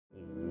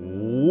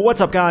What's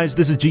up guys,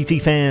 this is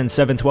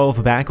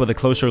GTFan712 back with a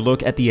closer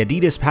look at the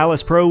Adidas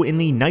Palace Pro in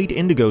the Night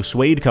Indigo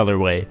Suede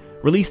colorway,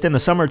 released in the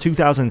summer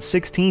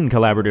 2016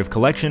 collaborative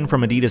collection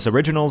from Adidas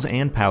Originals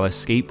and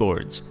Palace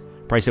Skateboards.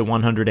 Priced at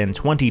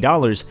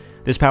 $120,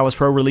 this Palace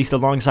Pro released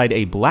alongside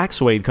a black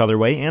suede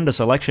colorway and a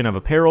selection of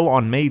apparel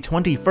on May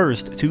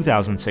 21st,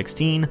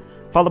 2016,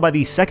 followed by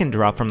the second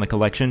drop from the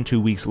collection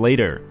 2 weeks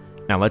later.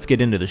 Now let's get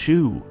into the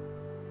shoe.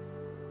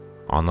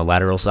 On the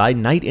lateral side,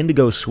 Night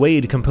Indigo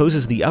Suede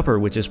composes the upper,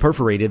 which is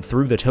perforated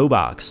through the toe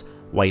box.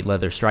 White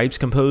leather stripes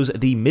compose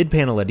the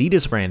mid-panel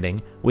Adidas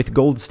branding, with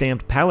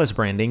gold-stamped Palace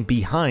branding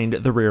behind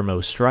the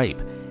rearmost stripe.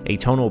 A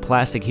tonal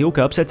plastic heel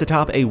cup sits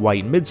atop a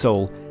white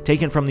midsole,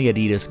 taken from the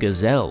Adidas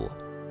Gazelle.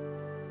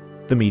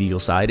 The medial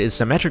side is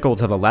symmetrical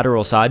to the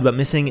lateral side, but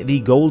missing the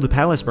gold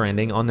Palace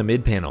branding on the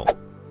mid-panel.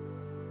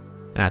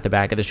 At the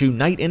back of the shoe,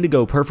 Night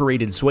Indigo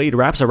perforated suede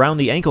wraps around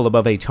the ankle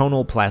above a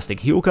tonal plastic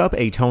heel cup,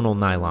 a tonal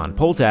nylon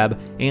pull tab,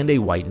 and a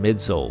white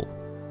midsole.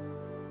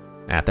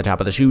 At the top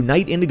of the shoe,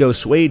 Night Indigo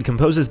Suede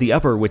composes the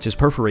upper, which is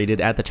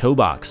perforated at the toe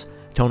box.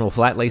 Tonal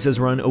flat laces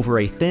run over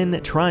a thin,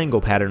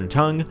 triangle patterned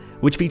tongue,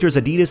 which features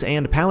Adidas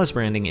and Palace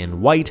branding in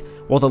white,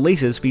 while the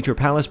laces feature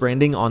Palace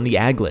branding on the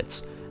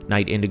aglets.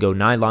 Night Indigo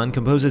Nylon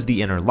composes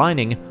the inner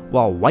lining,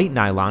 while white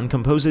nylon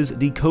composes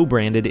the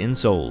co-branded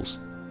insoles.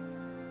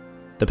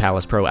 The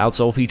Palace Pro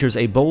outsole features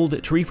a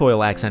bold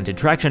trefoil accented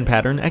traction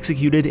pattern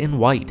executed in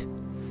white.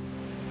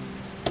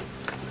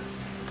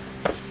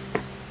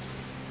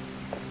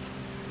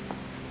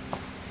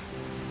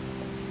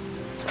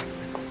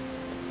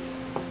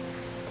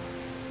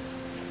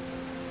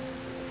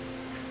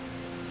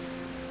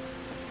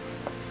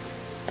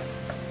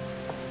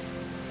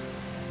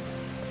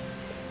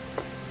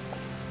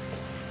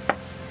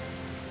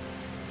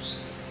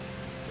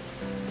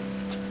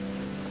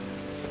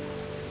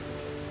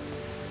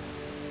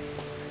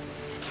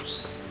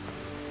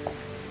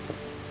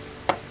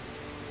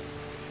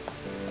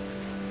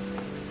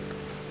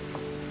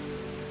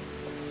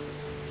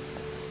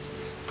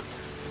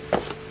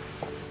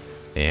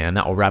 And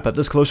that will wrap up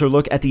this closer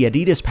look at the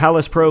Adidas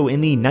Palace Pro in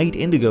the Night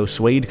Indigo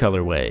Suede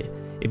colorway.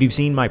 If you've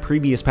seen my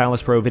previous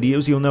Palace Pro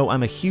videos, you'll know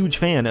I'm a huge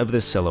fan of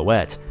this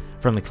silhouette.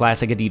 From the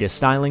classic Adidas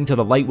styling to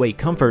the lightweight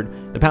comfort,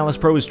 the Palace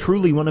Pro is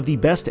truly one of the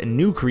best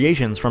new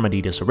creations from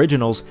Adidas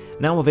Originals,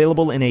 now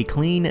available in a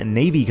clean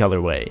navy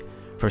colorway.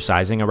 For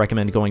sizing, I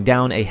recommend going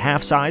down a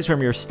half size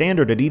from your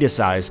standard Adidas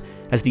size,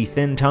 as the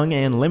thin tongue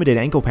and limited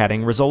ankle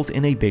padding result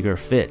in a bigger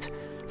fit.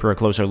 For a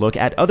closer look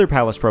at other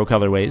Palace Pro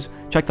colorways,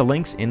 check the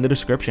links in the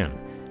description.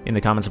 In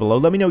the comments below,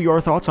 let me know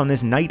your thoughts on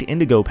this Night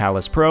Indigo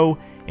Palace Pro,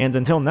 and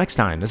until next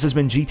time, this has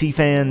been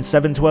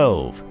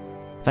GTFan712.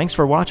 Thanks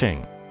for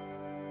watching.